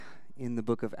in the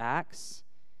book of Acts.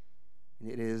 And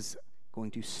it is going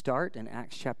to start in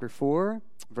Acts chapter 4,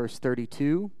 verse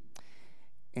 32,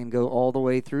 and go all the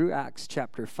way through Acts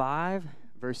chapter 5,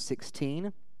 verse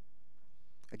 16.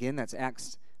 Again, that's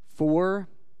Acts 4,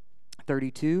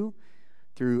 32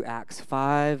 through Acts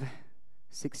 5,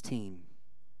 16.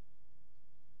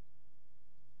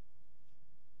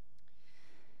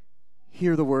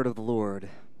 Hear the word of the Lord.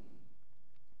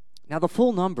 Now the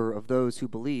full number of those who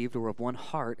believed were of one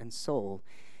heart and soul,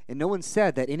 and no one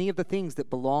said that any of the things that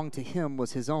belonged to him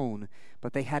was his own,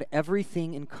 but they had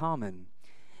everything in common.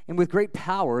 And with great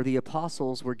power the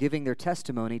apostles were giving their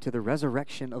testimony to the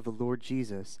resurrection of the Lord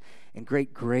Jesus, and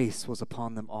great grace was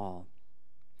upon them all.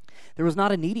 There was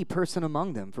not a needy person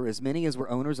among them, for as many as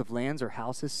were owners of lands or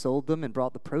houses sold them and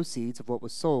brought the proceeds of what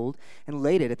was sold and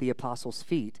laid it at the apostles'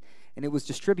 feet, and it was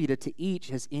distributed to each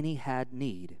as any had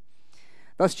need.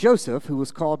 Thus Joseph, who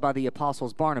was called by the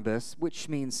apostles Barnabas, which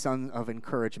means son of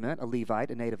encouragement, a Levite,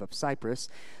 a native of Cyprus,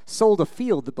 sold a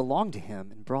field that belonged to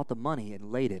him and brought the money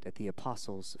and laid it at the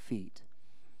apostles' feet.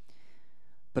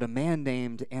 But a man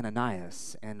named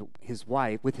Ananias and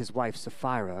with his wife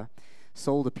Sapphira,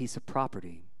 sold a piece of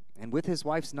property. And with his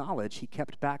wife's knowledge, he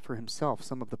kept back for himself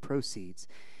some of the proceeds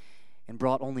and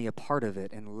brought only a part of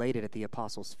it and laid it at the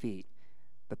apostles' feet.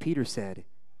 But Peter said,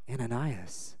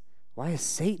 Ananias, why has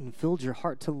Satan filled your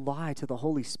heart to lie to the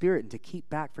Holy Spirit and to keep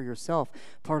back for yourself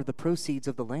part of the proceeds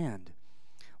of the land?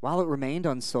 While it remained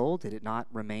unsold, did it not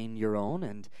remain your own?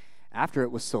 And after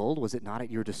it was sold, was it not at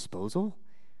your disposal?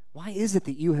 Why is it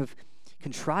that you have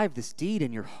contrived this deed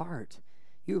in your heart?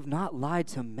 You have not lied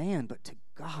to man, but to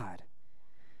God.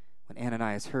 When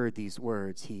Ananias heard these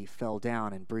words, he fell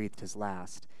down and breathed his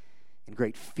last, and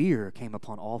great fear came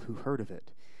upon all who heard of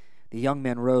it. The young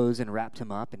men rose and wrapped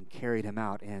him up and carried him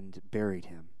out and buried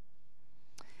him.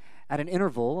 At an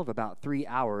interval of about 3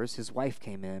 hours, his wife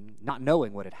came in, not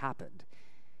knowing what had happened.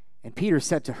 And Peter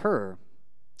said to her,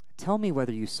 Tell me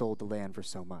whether you sold the land for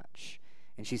so much.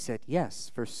 And she said, Yes,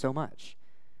 for so much.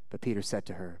 But Peter said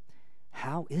to her,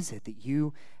 How is it that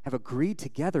you have agreed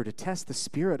together to test the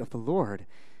Spirit of the Lord?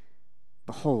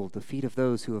 Behold, the feet of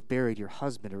those who have buried your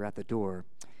husband are at the door,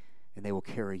 and they will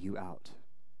carry you out.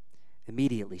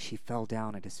 Immediately she fell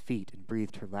down at his feet and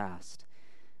breathed her last.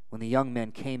 When the young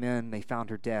men came in, they found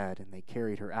her dead, and they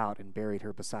carried her out and buried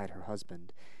her beside her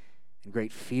husband. And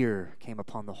great fear came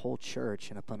upon the whole church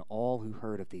and upon all who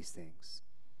heard of these things.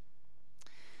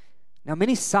 Now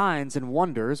many signs and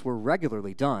wonders were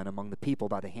regularly done among the people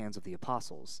by the hands of the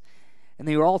apostles, and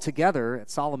they were all together at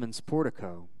Solomon's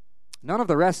portico. None of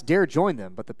the rest dared join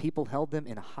them, but the people held them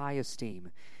in high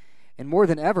esteem. And more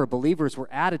than ever, believers were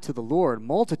added to the Lord,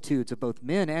 multitudes of both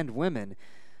men and women,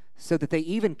 so that they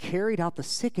even carried out the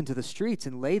sick into the streets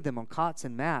and laid them on cots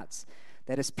and mats,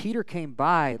 that as Peter came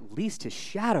by, at least his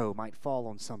shadow might fall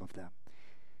on some of them.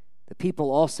 The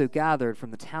people also gathered from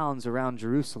the towns around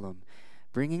Jerusalem,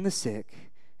 bringing the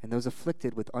sick and those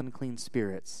afflicted with unclean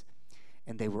spirits,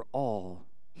 and they were all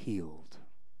healed.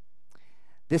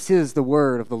 This is the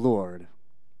word of the Lord.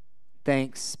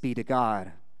 Thanks be to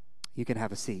God. You can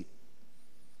have a seat.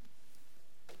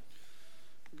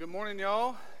 Good morning,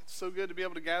 y'all. It's so good to be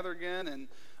able to gather again and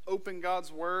open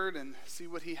God's word and see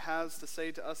what he has to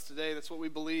say to us today. That's what we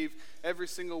believe every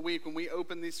single week. When we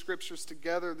open these scriptures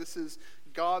together, this is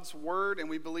God's word, and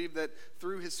we believe that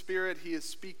through his Spirit, he is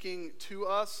speaking to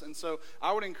us. And so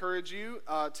I would encourage you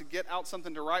to get out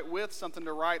something to write with, something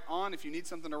to write on. If you need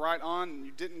something to write on and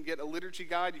you didn't get a liturgy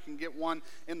guide, you can get one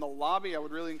in the lobby. I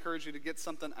would really encourage you to get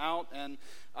something out. And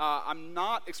I'm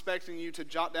not expecting you to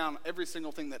jot down every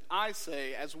single thing that I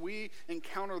say. As we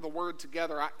encounter the word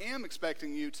together, I am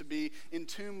expecting you to be in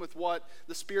tune with what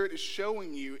the Spirit is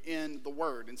showing you in the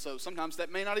word. And so sometimes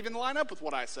that may not even line up with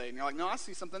what I say. And you're like, no, I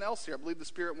see something else here. I believe the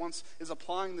Spirit is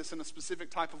applying this in a specific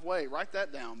type of way. Write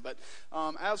that down. But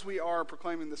as we are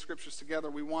proclaiming the scriptures together,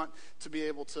 we want to be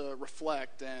able to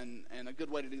reflect, and a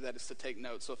good way to do that is to take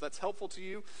notes. So if that's helpful to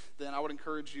you, then I would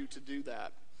encourage you to do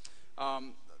that.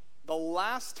 The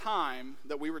last time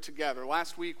that we were together,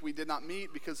 last week we did not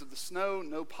meet because of the snow.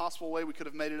 No possible way we could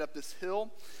have made it up this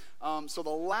hill. So the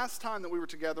last time that we were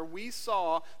together, we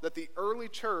saw that the early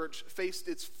church faced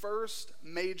its first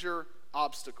major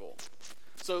obstacle.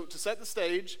 So to set the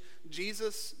stage,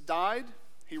 Jesus died,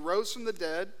 he rose from the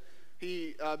dead,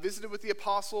 he visited with the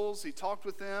apostles, he talked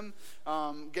with them,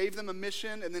 gave them a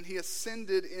mission, and then he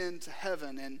ascended into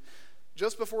heaven. And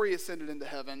just before he ascended into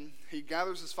heaven, he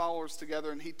gathers his followers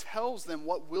together and he tells them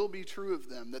what will be true of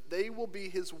them, that they will be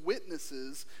his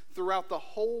witnesses throughout the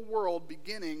whole world,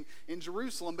 beginning in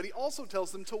Jerusalem. But he also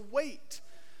tells them to wait.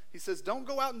 He says, don't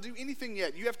go out and do anything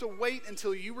yet. You have to wait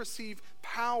until you receive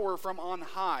power from on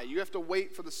high. You have to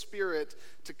wait for the Spirit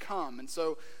to come. And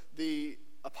so the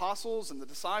apostles and the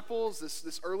disciples,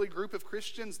 this early group of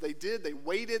Christians, they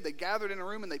waited, they gathered in a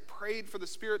room, and they prayed for the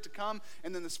Spirit to come,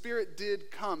 and then the Spirit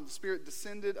did come. The Spirit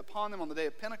descended upon them on the day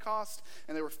of Pentecost,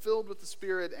 and they were filled with the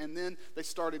Spirit, and then they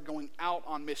started going out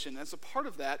on mission. As a part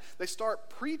of that, they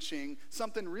start preaching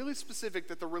something really specific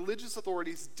that the religious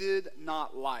authorities did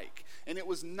not like. And it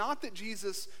was not that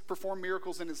Jesus performed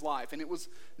miracles in his life, and it was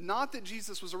not that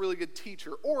Jesus was a really good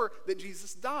teacher, or that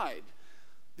Jesus died.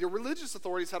 The religious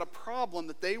authorities had a problem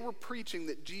that they were preaching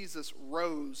that Jesus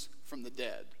rose from the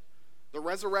dead. The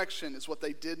resurrection is what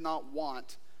they did not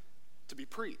want to be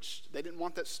preached. They didn't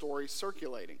want that story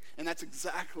circulating. And that's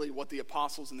exactly what the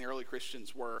apostles and the early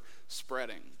Christians were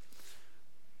spreading.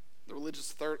 The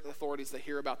religious authorities, they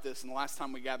hear about this, and the last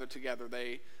time we gathered together,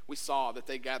 we saw that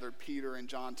they gathered Peter and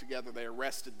John together. They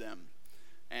arrested them,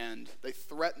 and they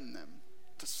threatened them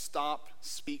to stop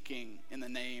speaking in the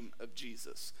name of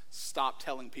Jesus. Stop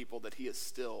telling people that he is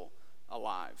still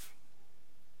alive.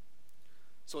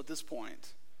 So at this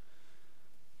point,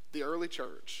 the early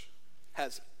church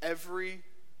has every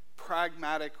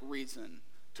pragmatic reason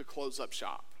to close up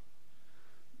shop.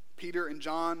 Peter and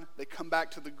John, they come back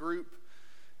to the group,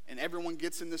 and everyone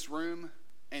gets in this room,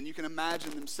 and you can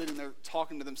imagine them sitting there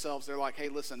talking to themselves. They're like, hey,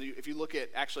 listen, if you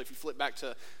flip back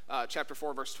to chapter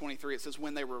 4, verse 23, it says,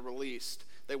 when they were released,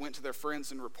 they went to their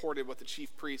friends and reported what the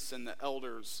chief priests and the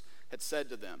elders had said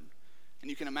to them. And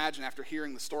you can imagine, after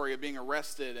hearing the story of being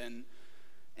arrested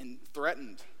and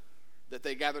threatened, that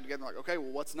they gathered together like, okay,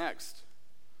 well, what's next?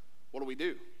 What do we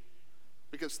do?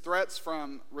 Because threats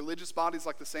from religious bodies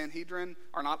like the Sanhedrin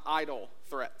are not idle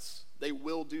threats. They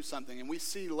will do something. And we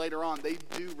see later on they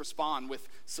do respond with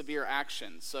severe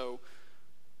action. So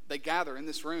they gather in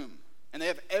this room, and they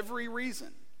have every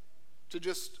reason to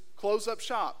just close up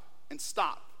shop and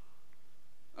stop.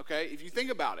 Okay? If you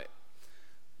think about it,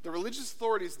 the religious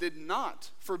authorities did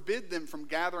not forbid them from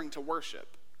gathering to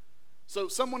worship. So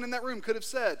someone in that room could have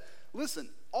said, listen,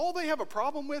 all they have a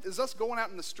problem with is us going out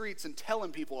in the streets and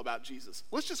telling people about Jesus.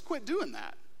 Let's just quit doing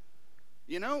that.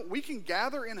 You know, we can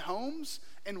gather in homes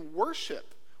and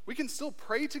worship. We can still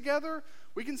pray together.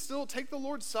 We can still take the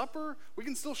Lord's Supper. We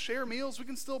can still share meals. We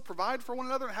can still provide for one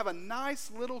another and have a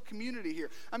nice little community here.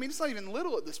 I mean, it's not even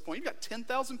little at this point. You've got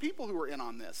 10,000 people who are in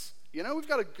on this. You know, we've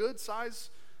got a good size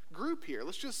group here.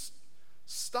 Let's just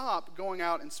stop going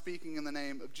out and speaking in the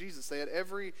name of Jesus. They had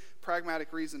every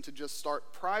pragmatic reason to just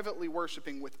start privately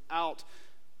worshiping without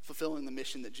fulfilling the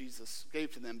mission that Jesus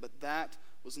gave to them. But that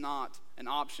was not an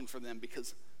option for them,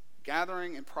 because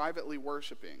gathering and privately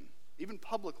worshiping, even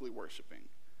publicly worshiping,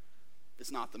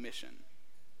 is not the mission.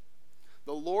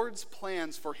 The Lord's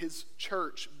plans for his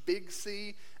church, Big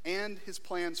C, and his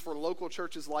plans for local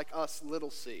churches like us, Little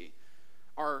C,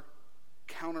 are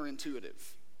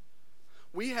counterintuitive.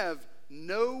 We have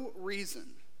no reason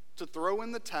to throw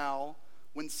in the towel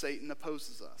when Satan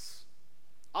opposes us.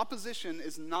 Opposition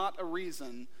is not a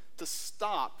reason to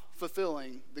stop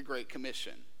fulfilling the Great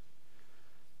Commission.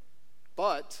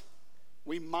 But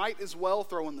we might as well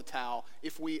throw in the towel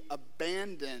if we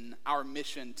abandon our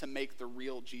mission to make the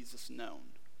real Jesus known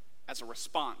as a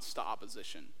response to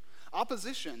opposition.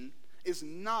 Opposition is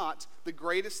not the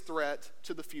greatest threat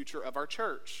to the future of our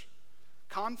church.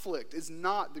 Conflict is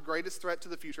not the greatest threat to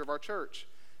the future of our church.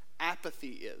 Apathy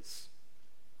is.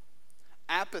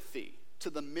 Apathy to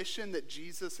the mission that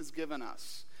Jesus has given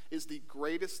us is the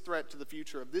greatest threat to the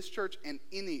future of this church and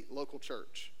any local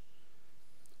church.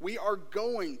 We are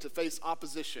going to face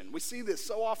opposition. We see this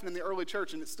so often in the early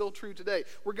church, and it's still true today.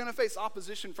 We're going to face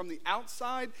opposition from the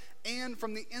outside and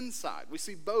from the inside. We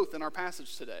see both in our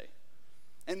passage today.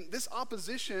 And this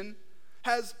opposition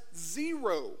has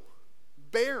zero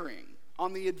bearing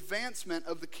on the advancement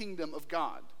of the kingdom of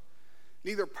God.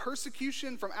 Neither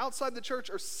persecution from outside the church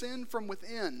or sin from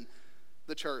within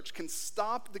the church can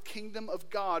stop the kingdom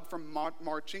of God from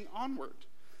marching onward.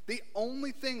 The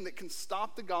only thing that can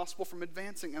stop the gospel from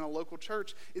advancing in a local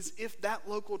church is if that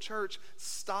local church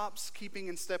stops keeping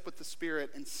in step with the Spirit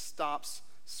and stops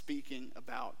speaking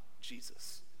about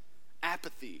Jesus.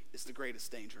 Apathy is the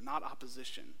greatest danger, not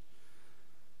opposition.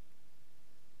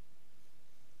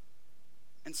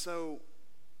 And so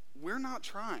we're not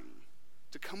trying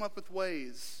to come up with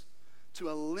ways to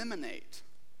eliminate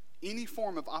any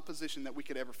form of opposition that we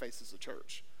could ever face as a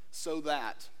church so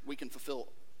that we can fulfill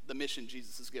the mission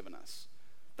Jesus has given us.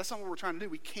 That's not what we're trying to do.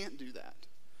 We can't do that.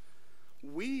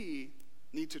 We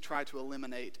need to try to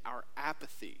eliminate our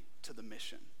apathy to the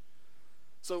mission.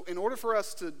 So in order for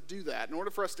us to do that, in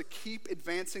order for us to keep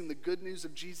advancing the good news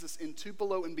of Jesus in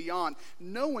Tupelo and beyond,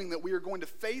 knowing that we are going to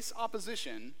face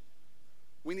opposition,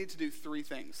 we need to do three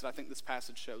things that I think this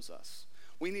passage shows us.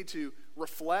 We need to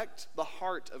reflect the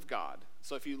heart of God.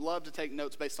 So if you love to take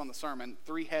notes based on the sermon,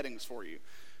 3 headings for you.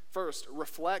 First,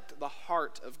 reflect the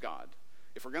heart of God.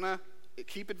 If we're going to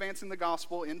keep advancing the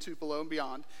gospel in Tupelo and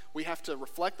beyond, we have to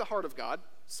reflect the heart of God.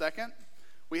 Second,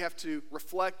 we have to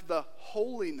reflect the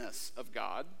holiness of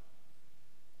God.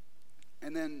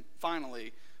 And then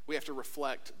finally, we have to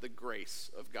reflect the grace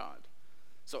of God.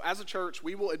 So as a church,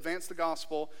 we will advance the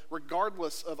gospel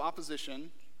regardless of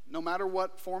opposition, no matter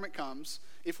what form it comes,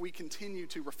 if we continue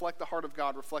to reflect the heart of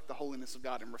God, reflect the holiness of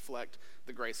God, and reflect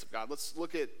the grace of God. Let's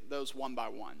look at those one by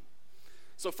one.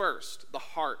 So first, the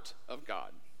heart of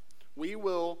God. We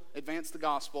will advance the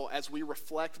gospel as we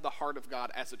reflect the heart of God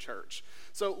as a church.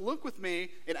 So look with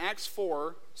me in Acts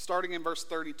 4, starting in verse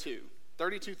 32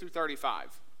 through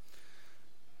 35.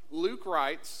 Luke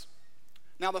writes,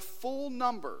 "Now the full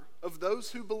number of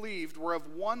those who believed were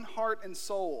of one heart and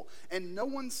soul, and no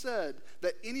one said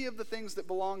that any of the things that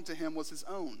belonged to him was his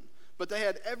own, but they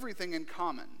had everything in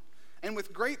common. And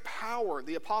with great power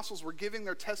the apostles were giving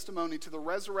their testimony to the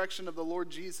resurrection of the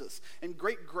Lord Jesus, and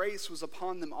great grace was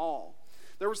upon them all.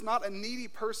 There was not a needy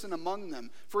person among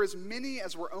them, for as many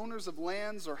as were owners of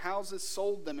lands or houses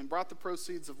sold them and brought the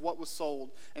proceeds of what was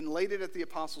sold and laid it at the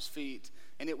apostles' feet,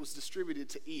 and it was distributed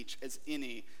to each as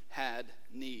any had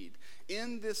need."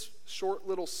 In this short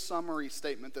little summary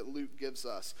statement that Luke gives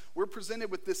us, we're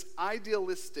presented with this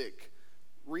idealistic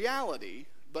reality,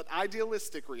 but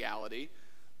idealistic reality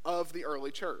of the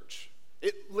early church.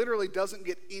 It literally doesn't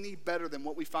get any better than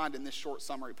what we find in this short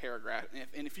summary paragraph.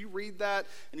 And if you read that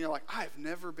and you're like, I've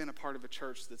never been a part of a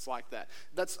church that's like that,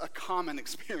 that's a common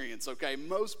experience, okay?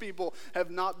 Most people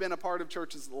have not been a part of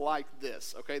churches like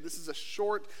this, okay? This is a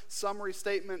short summary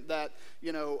statement that,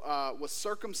 was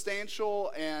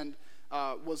circumstantial and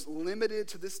was limited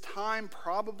to this time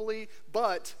probably,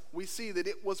 but we see that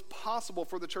it was possible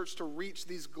for the church to reach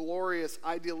these glorious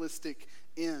idealistic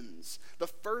ends. The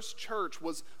first church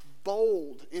was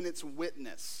bold in its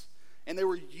witness, and they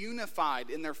were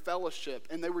unified in their fellowship,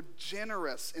 and they were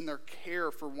generous in their care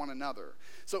for one another.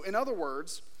 So in other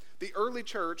words, the early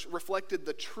church reflected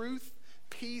the truth,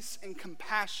 peace, and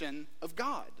compassion of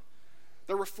God.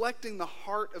 They're reflecting the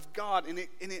heart of God, and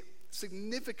it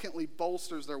significantly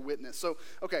bolsters their witness. So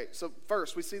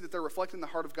first we see that they're reflecting the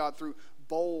heart of God through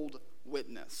bold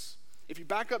witness. If you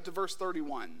back up to verse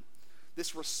 31,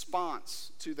 this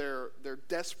response to their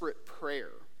desperate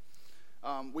prayer,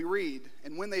 we read,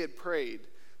 "And when they had prayed,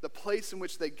 the place in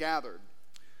which they gathered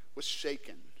was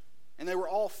shaken. And they were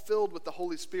all filled with the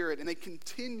Holy Spirit, and they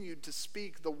continued to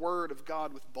speak the word of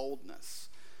God with boldness."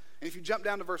 And if you jump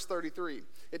down to verse 33,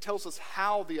 it tells us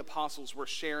how the apostles were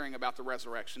sharing about the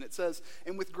resurrection. It says,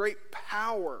 "And with great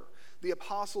power the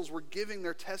apostles were giving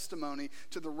their testimony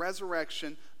to the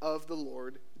resurrection of the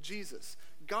Lord Jesus."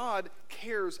 God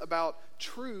cares about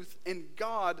truth, and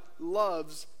God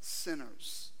loves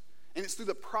sinners. And it's through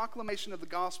the proclamation of the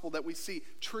gospel that we see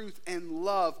truth and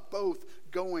love both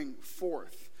going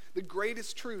forth. The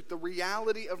greatest truth, the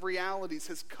reality of realities,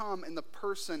 has come in the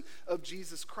person of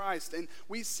Jesus Christ. And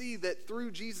we see that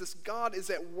through Jesus, God is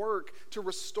at work to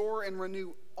restore and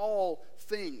renew all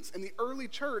things. And the early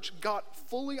church got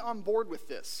fully on board with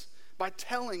this by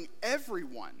telling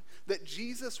everyone that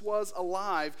Jesus was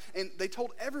alive. And they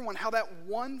told everyone how that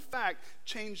one fact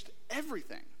changed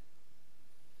everything.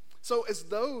 So as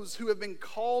those who have been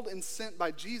called and sent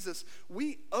by Jesus,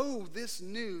 we owe this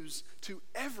news to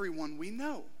everyone we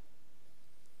know.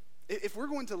 If we're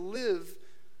going to live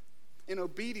in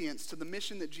obedience to the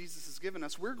mission that Jesus has given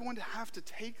us, we're going to have to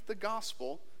take the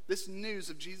gospel, this news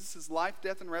of Jesus' life,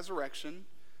 death, and resurrection,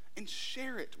 and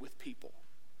share it with people.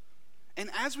 And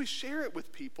as we share it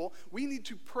with people, we need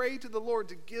to pray to the Lord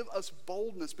to give us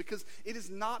boldness, because it is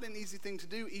not an easy thing to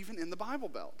do, even in the Bible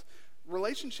Belt.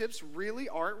 Relationships really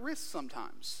are at risk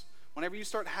sometimes whenever you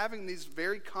start having these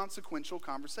very consequential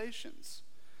conversations.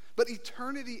 But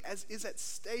eternity is at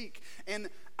stake, and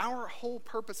our whole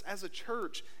purpose as a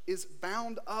church is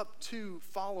bound up to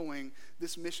following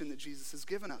this mission that Jesus has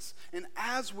given us. And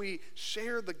as we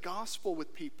share the gospel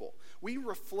with people, we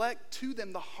reflect to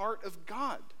them the heart of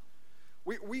God.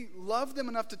 We love them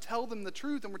enough to tell them the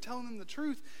truth, and we're telling them the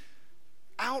truth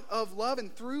out of love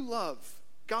and through love.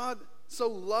 God so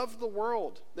loved the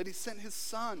world that he sent his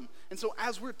son. And so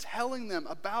as we're telling them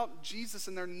about Jesus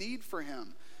and their need for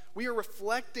him, we are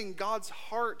reflecting God's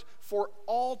heart for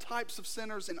all types of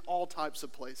sinners in all types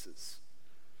of places.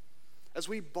 As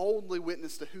we boldly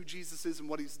witness to who Jesus is and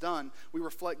what he's done, we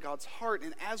reflect God's heart.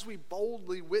 And as we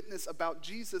boldly witness about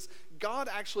Jesus, God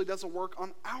actually does a work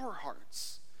on our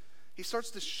hearts. He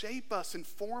starts to shape us and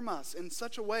form us in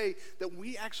such a way that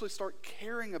we actually start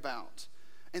caring about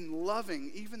and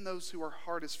loving even those who are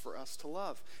hardest for us to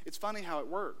love. It's funny how it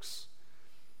works.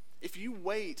 If you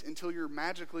wait until you're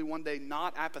magically one day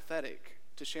not apathetic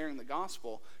to sharing the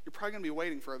gospel, you're probably going to be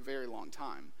waiting for a very long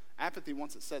time. Apathy,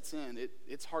 once it sets in,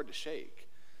 it's hard to shake.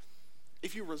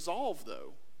 If you resolve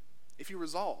to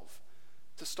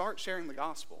start sharing the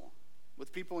gospel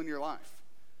with people in your life,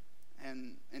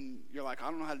 and you're like, I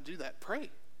don't know how to do that, pray.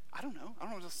 I don't know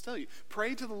what else to tell you.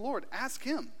 Pray to the Lord. Ask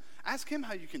him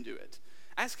how you can do it.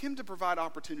 Ask him to provide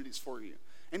opportunities for you.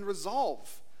 And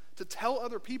resolve to tell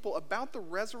other people about the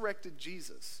resurrected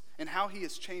Jesus and how he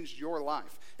has changed your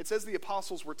life. It says the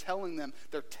apostles were telling them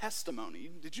their testimony.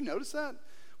 Did you notice that?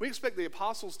 We expect the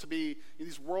apostles to be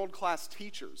these world-class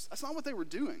teachers. That's not what they were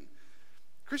doing.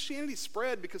 Christianity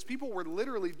spread because people were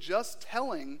literally just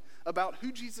telling about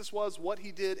who Jesus was, what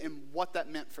he did, and what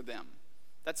that meant for them.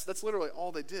 That's literally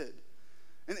all they did.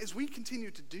 And as we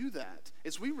continue to do that,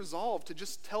 as we resolve to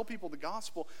just tell people the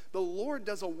gospel, the Lord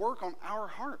does a work on our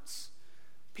hearts.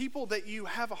 People that you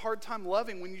have a hard time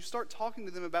loving, when you start talking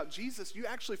to them about Jesus, you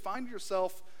actually find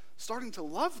yourself starting to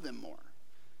love them more.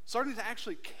 Starting to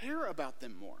actually care about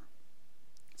them more.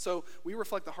 So we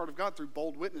reflect the heart of God through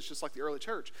bold witness, just like the early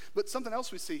church. But something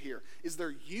else we see here is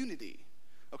their unity.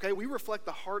 Okay, we reflect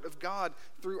the heart of God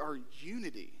through our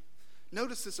unity.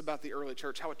 Notice this about the early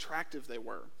church, how attractive they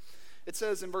were. It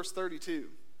says in verse 32,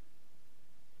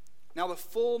 now the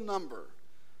full number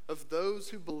of those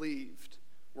who believed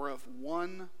were of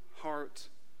one heart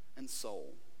and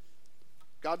soul.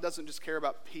 God doesn't just care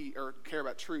about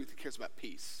truth, he cares about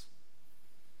peace.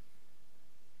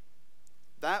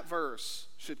 That verse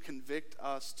should convict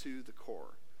us to the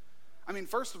core. I mean,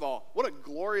 first of all, what a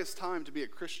glorious time to be a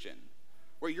Christian,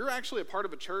 where you're actually a part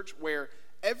of a church where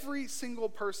every single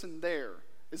person there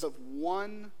is of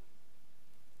one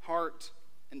heart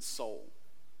and soul.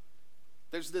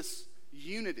 There's this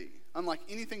unity, unlike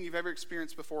anything you've ever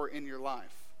experienced before in your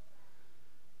life.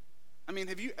 I mean,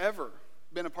 have you ever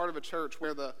been a part of a church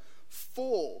where the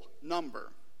full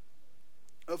number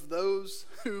of those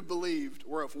who believed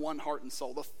were of one heart and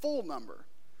soul? The full number.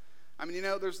 I mean,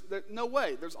 there's no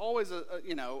way. There's always a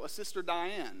Sister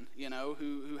Diane,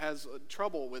 who has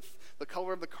trouble with the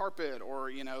color of the carpet,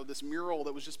 or, this mural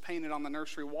that was just painted on the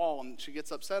nursery wall and she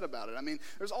gets upset about it. I mean,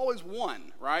 there's always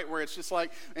one, right, where it's just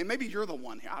like, and maybe you're the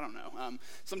one here, I don't know.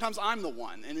 Sometimes I'm the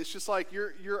one, and it's just like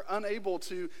you're unable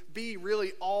to be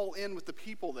really all in with the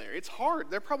people there. It's hard.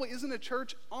 There probably isn't a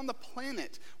church on the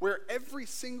planet where every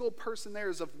single person there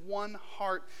is of one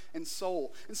heart and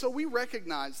soul. And so we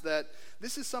recognize that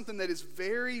this is something that is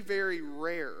very, very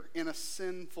rare in a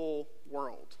sinful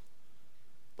world.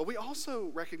 But we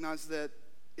also recognize that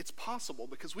it's possible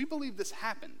because we believe this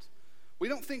happened. We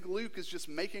don't think Luke is just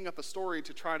making up a story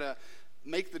to try to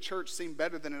make the church seem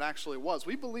better than it actually was.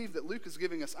 We believe that Luke is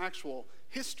giving us actual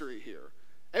history here.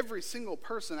 Every single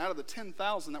person out of the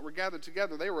 10,000 that were gathered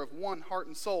together, they were of one heart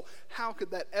and soul. How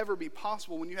could that ever be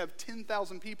possible when you have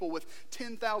 10,000 people with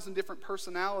 10,000 different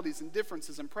personalities and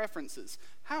differences and preferences?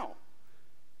 How?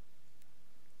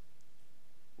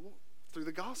 Through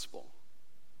the gospel,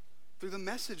 through the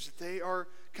message that they are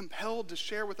compelled to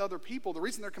share with other people. The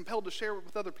reason they're compelled to share it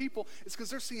with other people is because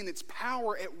they're seeing its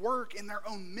power at work in their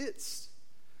own midst.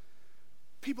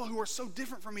 People who are so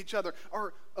different from each other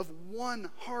are of one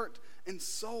heart and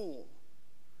soul.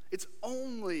 It's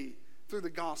only through the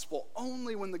gospel,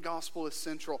 only when the gospel is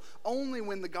central, only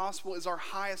when the gospel is our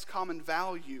highest common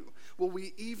value, will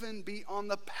we even be on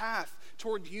the path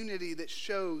toward unity that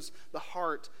shows the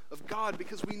heart of God,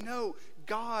 because we know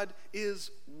God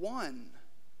is one.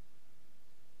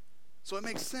 So it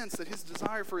makes sense that his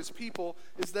desire for his people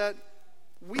is that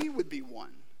we would be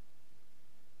one.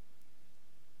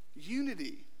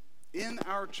 Unity in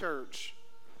our church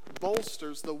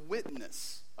bolsters the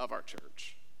witness of our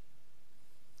church.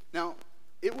 Now,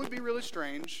 it would be really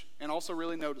strange and also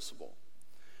really noticeable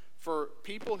for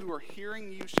people who are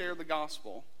hearing you share the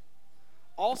gospel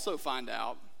also find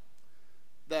out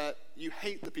that you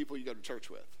hate the people you go to church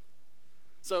with.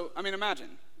 So, I mean, imagine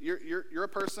you're a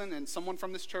person and someone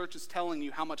from this church is telling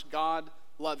you how much God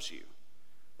loves you.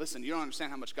 Listen, you don't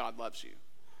understand how much God loves you.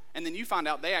 And then you find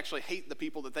out they actually hate the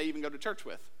people that they even go to church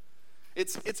with.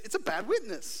 It's a bad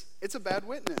witness. It's a bad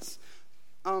witness.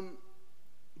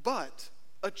 But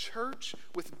a church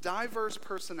with diverse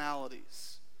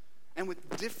personalities and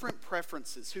with different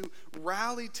preferences, who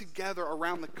rally together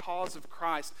around the cause of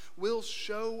Christ, will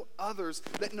show others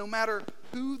that no matter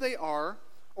who they are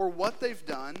or what they've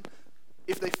done,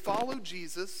 if they follow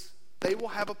Jesus, they will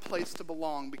have a place to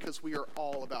belong because we are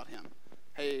all about him.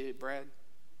 Hey, Brad,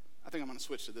 I think I'm going to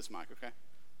switch to this mic, okay?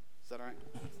 Is that all right?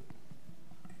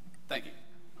 Thank you.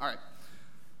 All right.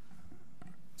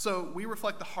 So we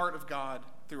reflect the heart of God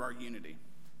through our unity.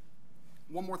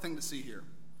 One more thing to see here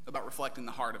about reflecting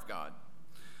the heart of God.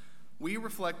 We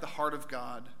reflect the heart of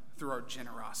God through our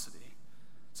generosity.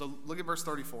 So look at verse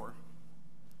 34.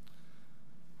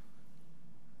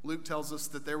 Luke tells us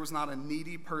that there was not a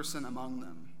needy person among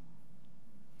them.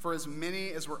 For as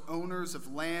many as were owners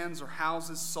of lands or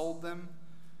houses sold them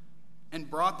and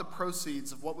brought the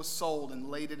proceeds of what was sold and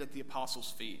laid it at the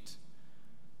apostles' feet.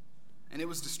 And it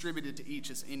was distributed to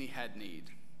each as any had need.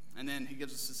 And then he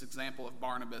gives us this example of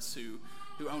Barnabas who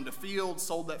owned a field,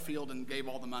 sold that field, and gave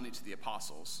all the money to the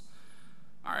apostles.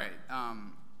 All right,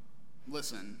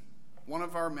 listen, one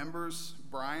of our members,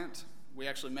 Bryant, we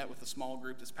actually met with a small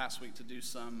group this past week to do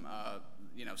some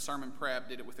sermon prep,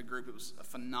 did it with a group. It was a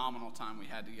phenomenal time we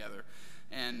had together.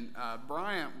 And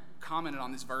Bryant commented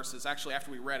on these verses. Actually,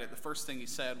 after we read it, the first thing he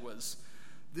said was,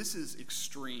 this is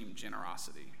extreme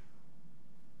generosity.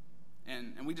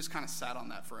 And we just kind of sat on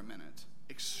that for a minute.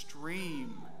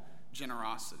 Extreme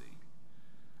generosity.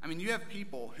 I mean, you have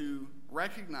people who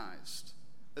recognized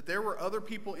that there were other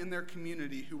people in their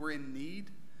community who were in need,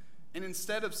 and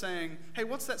instead of saying, hey,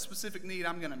 what's that specific need?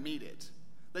 I'm going to meet it.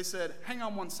 They said, hang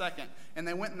on one second, and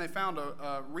they went and they found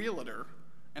a realtor,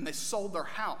 and they sold their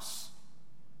house.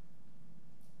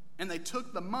 And they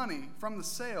took the money from the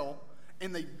sale,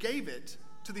 and they gave it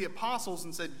to the apostles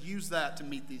and said, use that to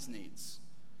meet these needs.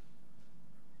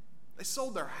 They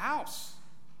sold their house.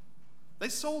 They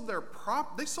sold their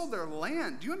they sold their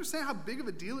land. Do you understand how big of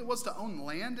a deal it was to own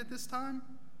land at this time?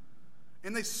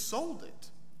 And they sold it.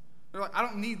 They're like, I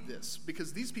don't need this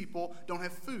because these people don't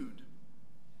have food.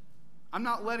 I'm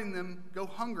not letting them go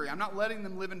hungry. I'm not letting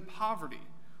them live in poverty.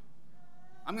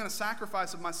 I'm going to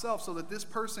sacrifice of myself so that this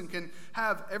person can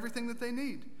have everything that they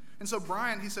need. And so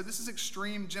Brian, he said, this is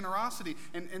extreme generosity.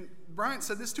 And Brian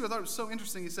said this too. I thought it was so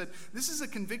interesting. He said, this is a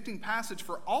convicting passage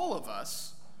for all of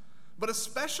us, but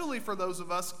especially for those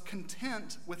of us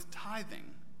content with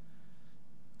tithing.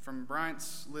 From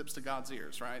Bryant's lips to God's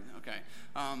ears, right? Okay.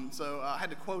 So I had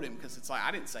to quote him because it's like,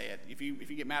 I didn't say it. If you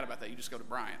get mad about that, you just go to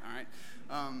Bryant, all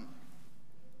right?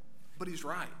 But he's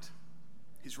right.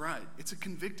 He's right. It's a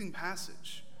convicting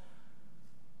passage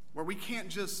where we can't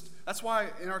just, that's why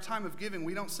in our time of giving,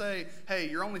 we don't say, hey,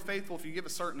 you're only faithful if you give a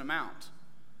certain amount.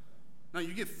 No,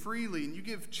 you give freely and you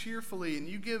give cheerfully and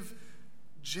you give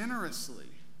generously.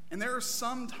 And there are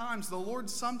sometimes, the Lord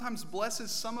sometimes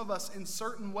blesses some of us in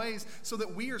certain ways so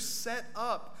that we are set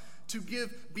up to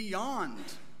give beyond,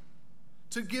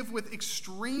 to give with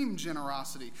extreme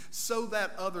generosity so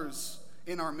that others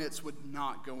in our midst would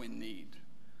not go in need.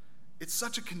 It's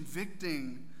such a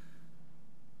convicting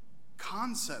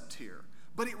concept here,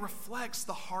 but it reflects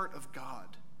the heart of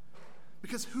God.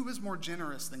 Because who is more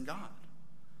generous than God?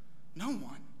 No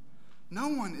one. No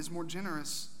one is more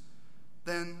generous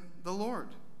than the Lord.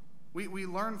 We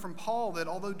learn from Paul that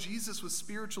although Jesus was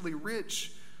spiritually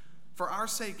rich, for our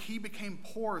sake he became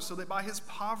poor so that by his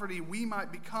poverty we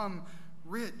might become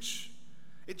rich.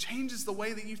 It changes the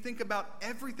way that you think about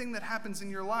everything that happens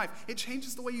in your life. It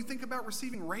changes the way you think about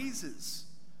receiving raises.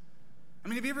 I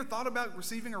mean, have you ever thought about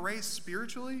receiving a raise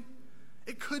spiritually?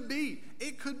 It could be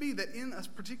that in a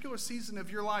particular season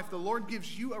of your life, the Lord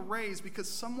gives you a raise because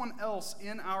someone else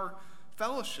in our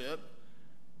fellowship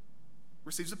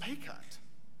receives a pay cut.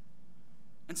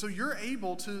 And so you're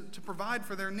able to provide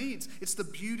for their needs. It's the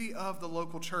beauty of the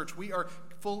local church. We are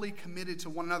fully committed to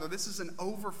one another. This is an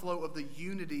overflow of the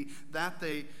unity that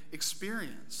they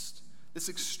experienced. This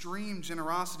extreme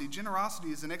generosity. Generosity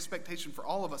is an expectation for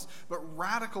all of us, but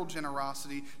radical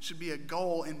generosity should be a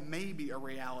goal and maybe a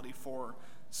reality for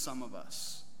some of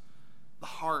us. The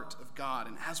heart of God.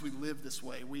 And as we live this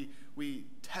way, we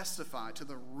testify to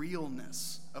the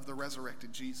realness of the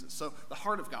resurrected Jesus. So the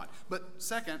heart of God. But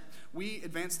second, we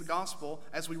advance the gospel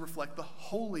as we reflect the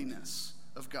holiness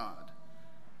of God.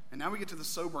 And now we get to the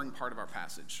sobering part of our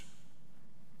passage.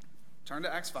 Turn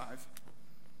to Acts 5,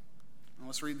 and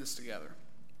let's read this together.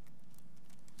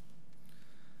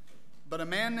 But a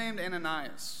man named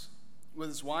Ananias, with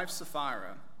his wife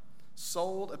Sapphira,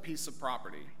 sold a piece of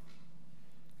property.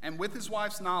 And with his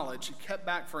wife's knowledge, he kept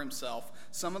back for himself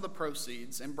some of the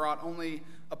proceeds and brought only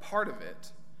a part of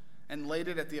it and laid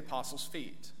it at the apostles'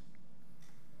 feet.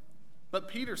 But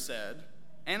Peter said,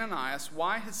 Ananias,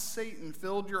 why has Satan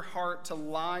filled your heart to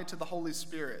lie to the Holy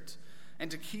Spirit and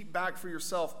to keep back for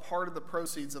yourself part of the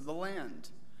proceeds of the land?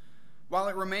 While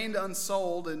it remained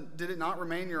unsold, and did it not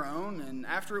remain your own? And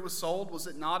after it was sold, was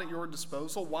it not at your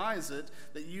disposal? Why is it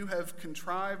that you have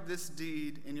contrived this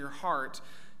deed in your heart?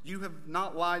 You have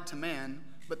not lied to man,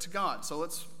 but to God. So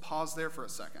let's pause there for a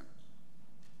second.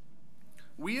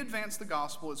 We advance the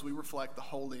gospel as we reflect the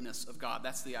holiness of God.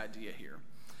 That's the idea here.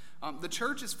 The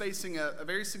church is facing a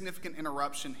very significant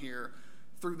interruption here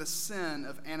through the sin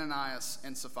of Ananias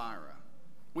and Sapphira.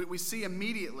 We see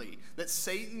immediately that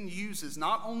Satan uses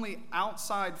not only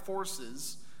outside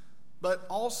forces, but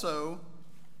also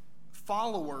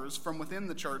followers from within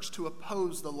the church to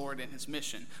oppose the Lord and his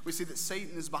mission. We see that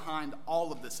Satan is behind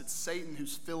all of this. It's Satan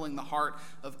who's filling the heart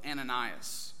of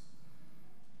Ananias.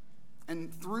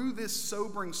 And through this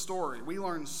sobering story, we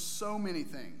learn so many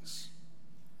things.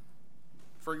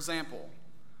 For example,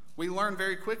 we learn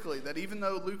very quickly that even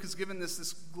though Luke has given us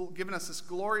this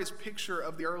glorious picture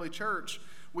of the early church,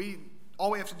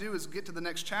 all we have to do is get to the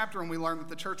next chapter and we learn that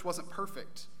the church wasn't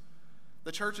perfect.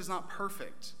 The church is not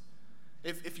perfect.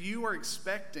 If you are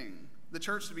expecting the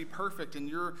church to be perfect and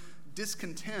you're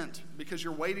discontent because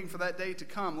you're waiting for that day to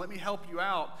come, let me help you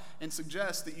out and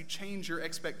suggest that you change your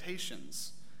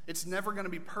expectations. It's never going to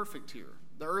be perfect here.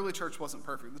 The early church wasn't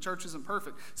perfect. The church isn't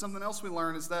perfect. Something else we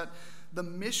learn is that the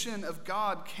mission of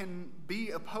God can be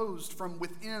opposed from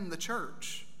within the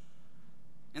church.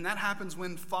 And that happens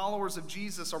when followers of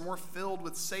Jesus are more filled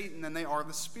with Satan than they are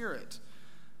the Spirit.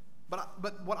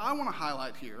 But what I want to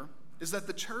highlight here is that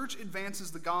the church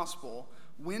advances the gospel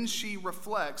when she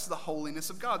reflects the holiness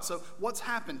of God. So what's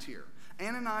happened here?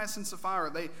 Ananias and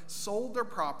Sapphira, they sold their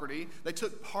property, they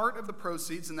took part of the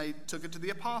proceeds, and they took it to the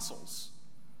apostles.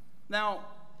 Now,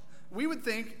 we would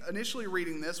think, initially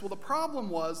reading this, well, the problem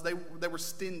was they were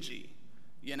stingy.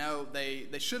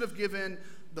 They should have given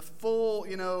the full,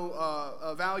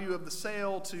 value of the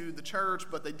sale to the church,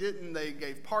 but they didn't. They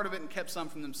gave part of it and kept some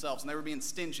for themselves, and they were being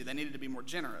stingy. They needed to be more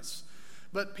generous.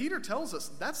 But Peter tells us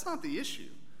that's not the issue.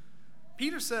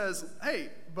 Peter says, hey,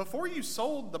 before you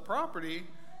sold the property,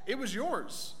 it was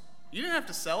yours. You didn't have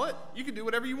to sell it. You could do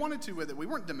whatever you wanted to with it. We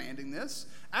weren't demanding this.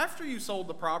 After you sold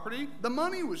the property, the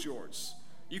money was yours.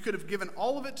 You could have given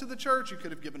all of it to the church. You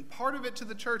could have given part of it to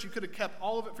the church. You could have kept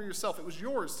all of it for yourself. It was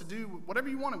yours to do whatever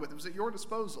you wanted with it. It was at your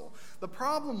disposal. The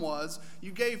problem was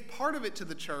you gave part of it to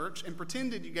the church and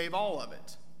pretended you gave all of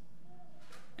it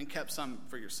and kept some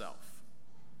for yourself.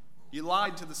 You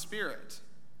lied to the Spirit.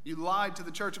 You lied to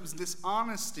the church. It was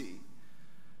dishonesty.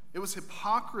 It was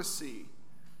hypocrisy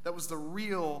that was the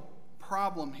real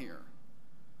problem here.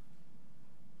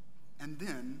 And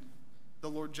then the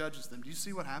Lord judges them. Do you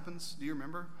see what happens? Do you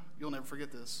remember? You'll never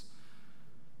forget this.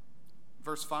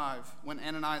 Verse 5, when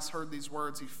Ananias heard these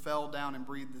words, he fell down and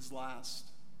breathed his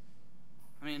last.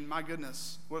 I mean, my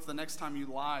goodness, what if the next time you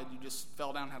lied, you just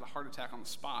fell down and had a heart attack on the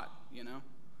spot,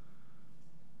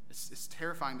 It's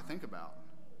terrifying to think about.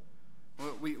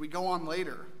 We go on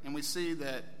later, and we see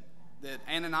that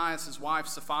Ananias' wife,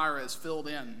 Sapphira, is filled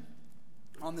in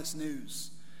on this news.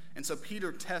 And so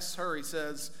Peter tests her. He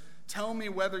says, tell me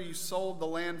whether you sold the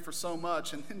land for so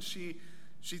much. And then she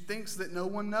thinks that no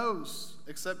one knows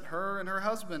except her and her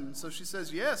husband. So she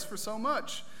says, yes, for so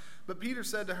much. But Peter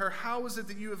said to her, how is it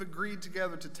that you have agreed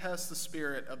together to test the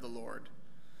Spirit of the Lord?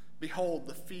 Behold,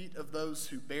 the feet of those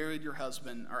who buried your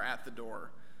husband are at the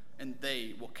door, and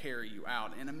they will carry you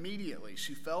out. And immediately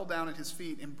she fell down at his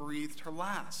feet and breathed her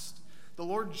last. The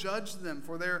Lord judged them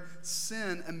for their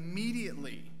sin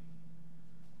immediately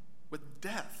with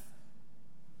death.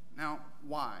 Now,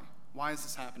 why? Why is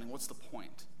this happening? What's the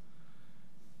point?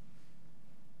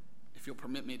 If you'll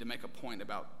permit me to make a point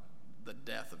about the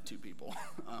death of two people,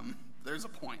 there's a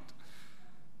point.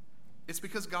 It's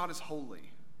because God is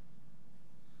holy.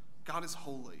 God is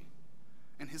holy.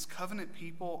 And his covenant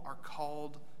people are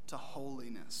called to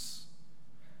holiness.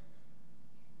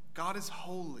 God is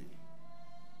holy.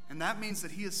 And that means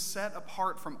that he is set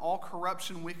apart from all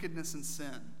corruption, wickedness, and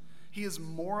sin. He is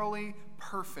morally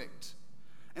perfect.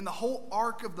 And the whole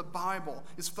arc of the Bible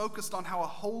is focused on how a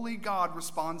holy God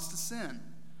responds to sin.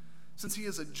 Since he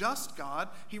is a just God,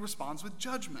 he responds with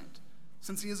judgment.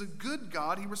 Since he is a good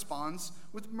God, he responds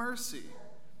with mercy.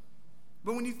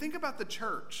 But when you think about the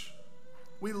church,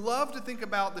 we love to think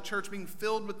about the church being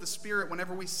filled with the Spirit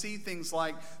whenever we see things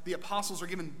like the apostles are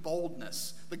given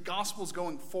boldness, the gospel's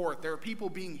going forth, there are people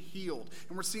being healed,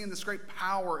 and we're seeing this great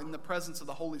power in the presence of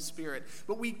the Holy Spirit.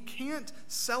 But we can't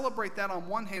celebrate that on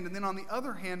one hand and then on the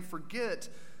other hand forget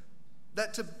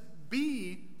that to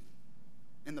be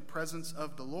in the presence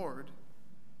of the Lord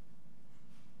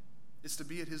is to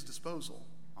be at his disposal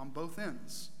on both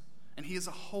ends. And he is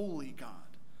a holy God.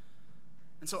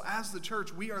 And so as the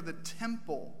church, we are the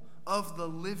temple of the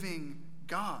living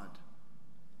God.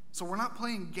 So we're not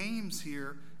playing games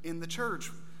here in the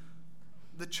church.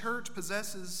 The church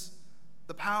possesses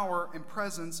the power and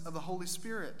presence of the Holy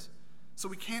Spirit. So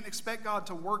we can't expect God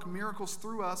to work miracles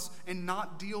through us and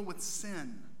not deal with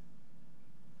sin.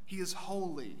 He is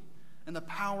holy, and the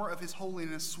power of his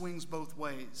holiness swings both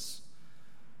ways.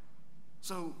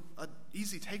 So, an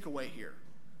easy takeaway here.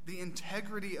 The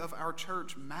integrity of our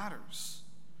church matters.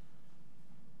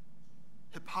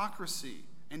 Hypocrisy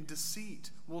and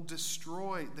deceit will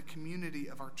destroy the community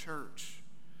of our church.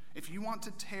 If you want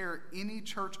to tear any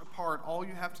church apart, all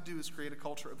you have to do is create a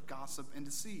culture of gossip and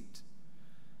deceit.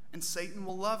 And Satan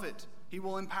will love it. He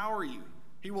will empower you.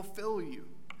 He will fill you,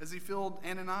 as he filled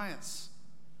Ananias.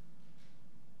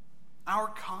 Our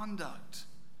conduct,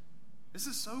 this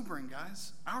is sobering,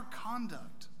 guys. Our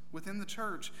conduct within the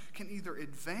church can either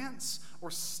advance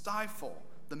or stifle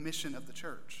the mission of the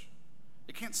church.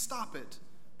 It can't stop it,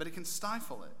 but it can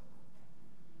stifle it.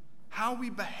 How we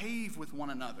behave with one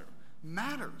another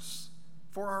matters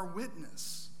for our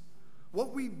witness.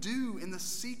 What we do in the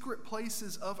secret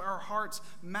places of our hearts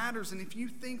matters. And if you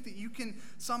think that you can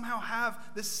somehow have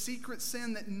this secret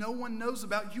sin that no one knows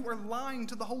about, you are lying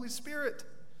to the Holy Spirit,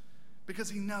 because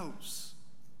he knows.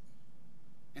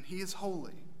 And he is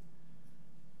holy.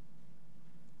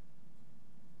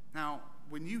 Now,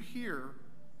 when you hear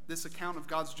this account of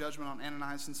God's judgment on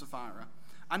Ananias and Sapphira,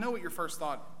 I know what your first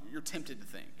thought, you're tempted to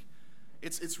think.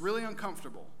 It's really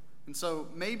uncomfortable. And so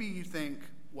maybe you think,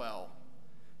 well,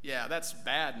 yeah, that's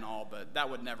bad and all, but that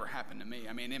would never happen to me.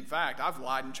 I mean, in fact, I've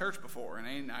lied in church before,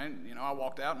 and I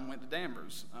walked out and went to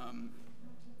Danvers.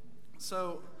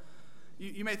 So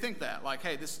you may think that, like,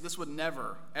 hey, this would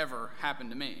never, ever happen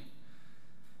to me.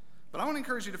 But I want to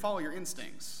encourage you to follow your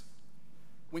instincts.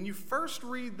 When you first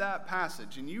read that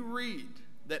passage and you read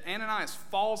that Ananias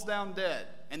falls down dead,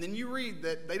 and then you read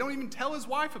that they don't even tell his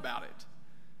wife about it.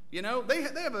 You know, they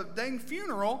have a dang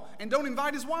funeral and don't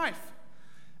invite his wife.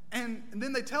 And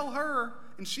then they tell her,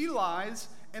 and she lies,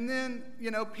 and then,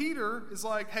 Peter is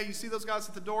like, hey, you see those guys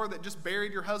at the door that just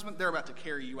buried your husband? They're about to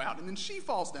carry you out. And then she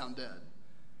falls down dead.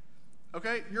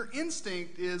 Okay? Your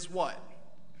instinct is what?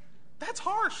 That's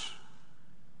harsh.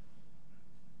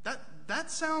 That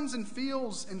sounds and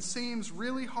feels and seems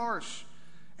really harsh.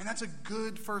 And that's a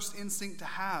good first instinct to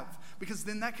have, because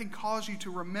then that can cause you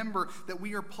to remember that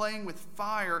we are playing with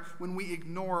fire when we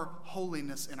ignore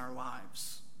holiness in our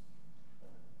lives.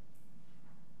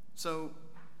 So,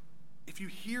 if you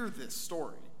hear this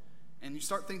story and you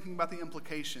start thinking about the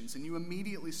implications and you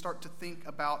immediately start to think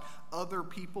about other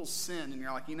people's sin, and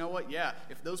you're like, you know what? Yeah,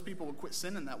 if those people would quit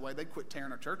sinning that way, they'd quit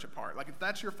tearing our church apart. Like, if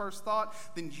that's your first thought,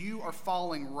 then you are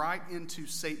falling right into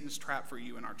Satan's trap for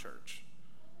you in our church.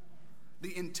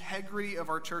 The integrity of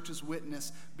our church's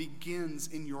witness begins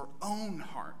in your own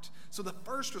heart. So the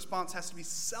first response has to be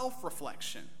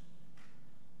self-reflection.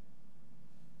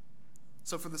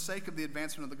 So for the sake of the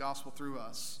advancement of the gospel through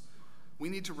us, we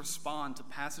need to respond to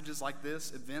passages like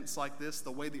this, events like this,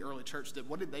 the way the early church did.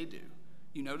 What did they do?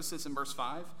 You notice this in verse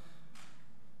 5?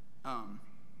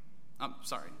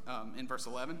 In verse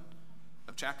 11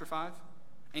 of chapter 5.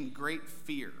 And great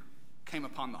fear came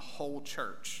upon the whole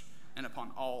church and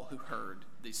upon all who heard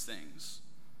these things.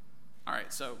 All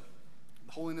right, so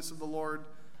the holiness of the Lord,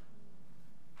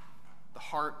 the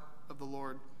heart of the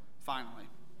Lord, finally,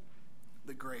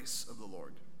 the grace of the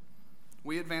Lord.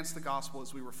 We advance the gospel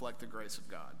as we reflect the grace of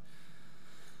God.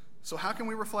 So how can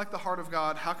we reflect the heart of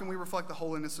God? How can we reflect the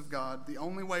holiness of God? The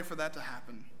only way for that to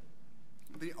happen,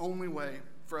 the only way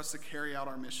for us to carry out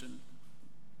our mission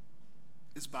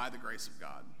is by the grace of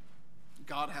God.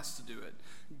 God has to do it.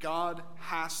 God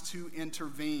has to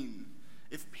intervene.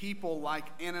 If people like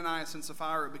Ananias and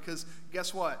Sapphira, because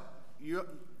guess what? You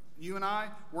and I,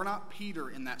 we're not Peter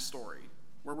in that story,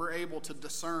 where we're able to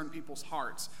discern people's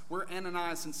hearts. We're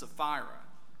Ananias and Sapphira.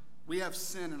 We have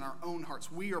sin in our own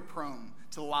hearts. We are prone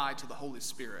to lie to the Holy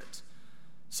Spirit.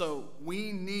 So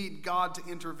we need God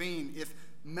to intervene if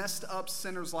messed up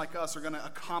sinners like us are going to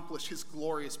accomplish his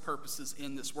glorious purposes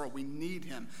in this world. We need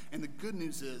him. And the good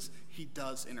news is he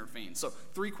does intervene. So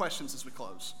 3 questions as we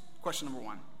close. Question number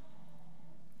 1.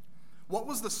 What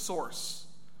was the source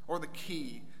or the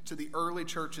key to the early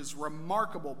church's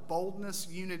remarkable boldness,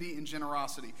 unity, and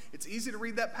generosity? It's easy to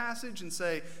read that passage and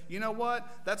say, you know what,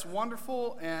 that's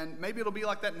wonderful, and maybe it'll be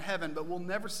like that in heaven, but we'll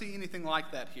never see anything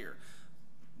like that here.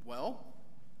 Well,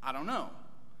 I don't know.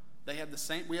 We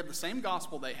have the same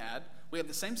gospel they had, we have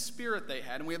the same spirit they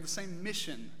had, and we have the same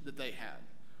mission that they had.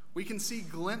 We can see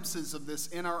glimpses of this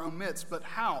in our own midst, but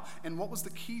how? And what was the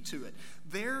key to it?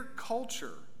 Their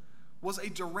culture was a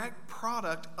direct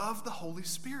product of the Holy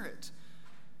Spirit.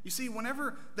 You see,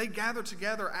 whenever they gather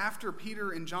together after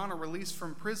Peter and John are released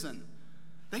from prison,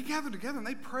 they gather together and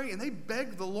they pray and they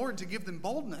beg the Lord to give them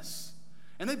boldness.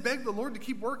 And they beg the Lord to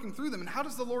keep working through them. And how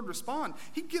does the Lord respond?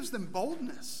 He gives them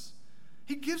boldness.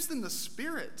 He gives them the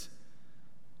Spirit.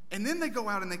 And then they go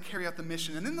out and they carry out the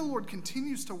mission. And then the Lord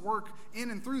continues to work in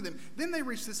and through them. Then they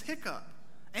reach this hiccup.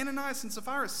 Ananias and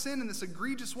Sapphira sin in this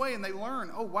egregious way, and they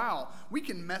learn, oh wow, we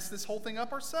can mess this whole thing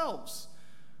up ourselves.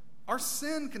 Our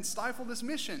sin can stifle this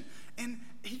mission. And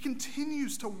he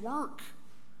continues to work.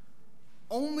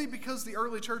 Only because the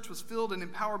early church was filled and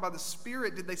empowered by the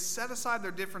Spirit did they set aside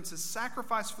their differences,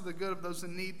 sacrifice for the good of those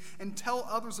in need, and tell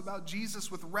others about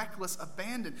Jesus with reckless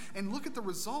abandon. And look at the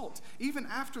result. Even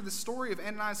after the story of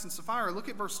Ananias and Sapphira, look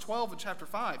at verse 12 of chapter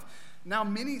 5. Now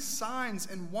many signs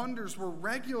and wonders were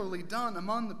regularly done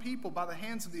among the people by the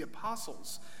hands of the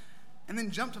apostles. And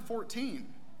then jump to 14.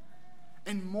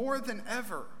 And more than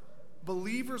ever,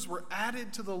 believers were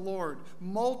added to the Lord,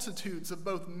 multitudes of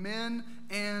both men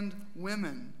and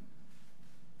women.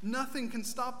 Nothing can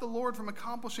stop the Lord from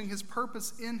accomplishing his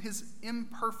purpose in his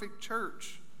imperfect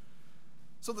church.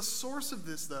 So the source of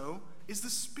this, though, is the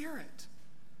Spirit.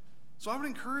 So I would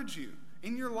encourage you,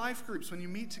 in your life groups when you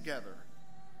meet together,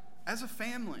 as a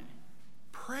family,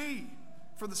 pray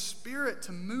for the Spirit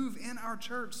to move in our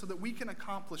church so that we can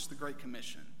accomplish the Great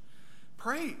Commission.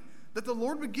 Pray that the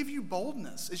Lord would give you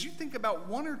boldness as you think about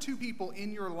one or two people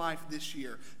in your life this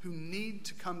year who need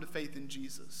to come to faith in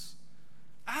Jesus.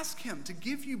 Ask him to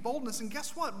give you boldness, and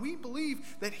guess what? We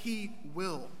believe that he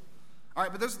will. All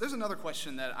right, but there's another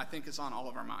question that I think is on all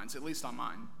of our minds, at least on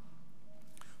mine.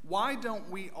 Why don't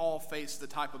we all face the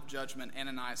type of judgment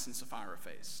Ananias and Sapphira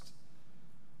faced?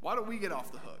 Why do we get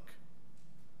off the hook?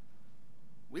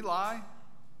 We lie.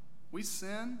 We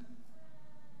sin.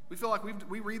 We feel like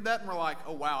we read that and we're like,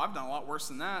 oh wow, I've done a lot worse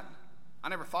than that. I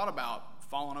never thought about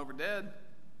falling over dead.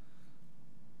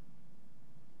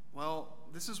 Well,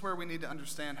 this is where we need to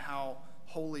understand how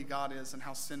holy God is and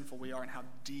how sinful we are and how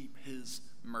deep his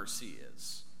mercy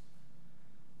is.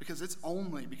 Because it's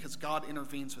only because God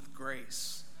intervenes with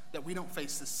grace that we don't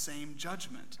face the same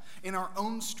judgment. In our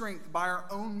own strength, by our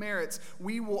own merits,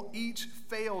 we will each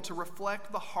fail to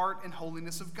reflect the heart and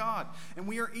holiness of God. And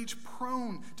we are each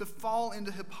prone to fall into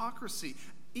hypocrisy.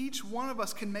 Each one of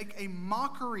us can make a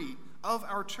mockery of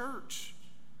our church.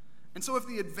 And so if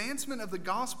the advancement of the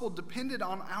gospel depended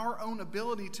on our own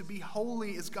ability to be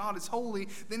holy as God is holy,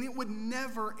 then it would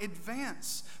never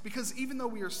advance. Because even though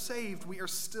we are saved, we are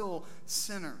still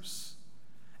sinners.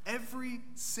 Every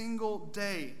single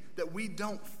day that we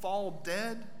don't fall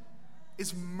dead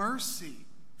is mercy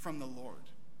from the Lord.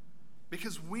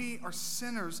 Because we are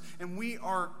sinners and we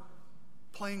are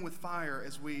playing with fire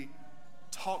as we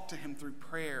talk to him through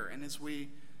prayer and as we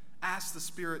ask the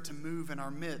Spirit to move in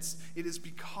our midst. It is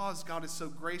because God is so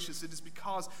gracious. It is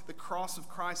because the cross of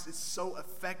Christ is so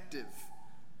effective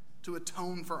to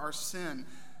atone for our sin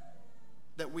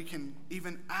that we can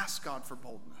even ask God for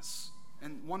boldness.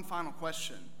 And one final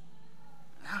question.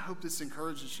 I hope this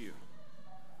encourages you.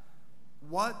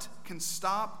 What can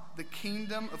stop the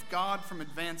kingdom of God from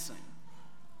advancing?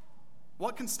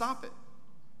 What can stop it?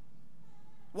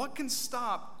 What can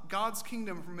stop God's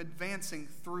kingdom from advancing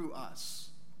through us?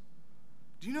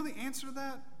 Do you know the answer to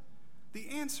that? The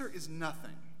answer is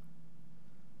nothing.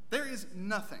 There is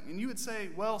nothing. And you would say,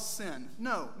 well, sin.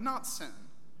 No, not sin.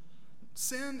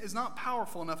 Sin is not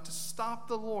powerful enough to stop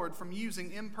the Lord from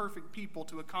using imperfect people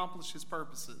to accomplish his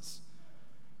purposes.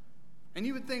 And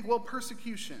you would think, well,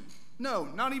 persecution. No,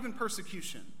 not even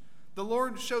persecution. The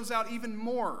Lord shows out even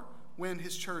more when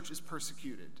his church is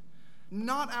persecuted.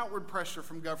 Not outward pressure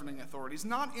from governing authorities,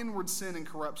 not inward sin and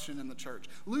corruption in the church.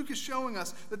 Luke is showing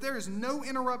us that there is no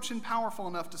interruption powerful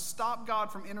enough to stop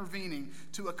God from intervening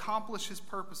to accomplish his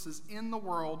purposes in the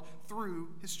world through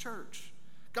his church.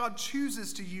 God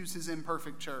chooses to use his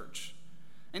imperfect church.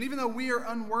 And even though we are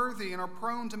unworthy and are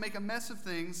prone to make a mess of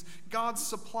things, God's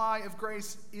supply of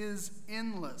grace is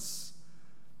endless.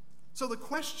 So the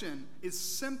question is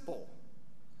simple.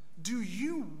 Do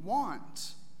you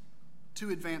want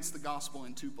to advance the gospel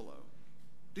in Tupelo?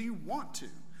 Do you want to?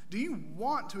 Do you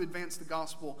want to advance the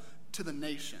gospel to the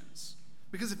nations?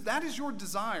 Because if that is your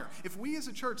desire, if we as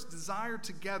a church desire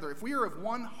together, if we are of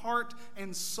one heart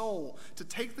and soul to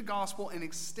take the gospel and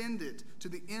extend it to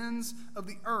the ends of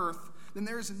the earth, then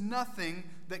there is nothing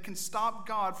that can stop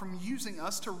God from using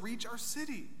us to reach our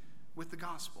city with the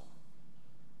gospel.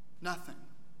 Nothing.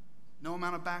 No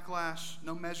amount of backlash,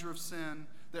 no measure of sin.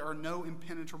 There are no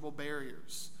impenetrable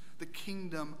barriers. the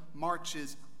kingdom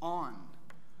marches on.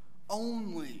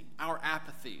 Only our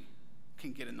apathy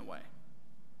can get in the way.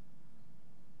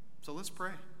 So let's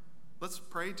pray. Let's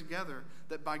pray together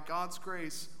that by God's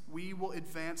grace, we will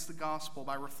advance the gospel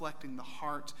by reflecting the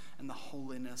heart and the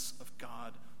holiness of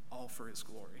God, all for his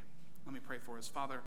glory. Let me pray for us. Father,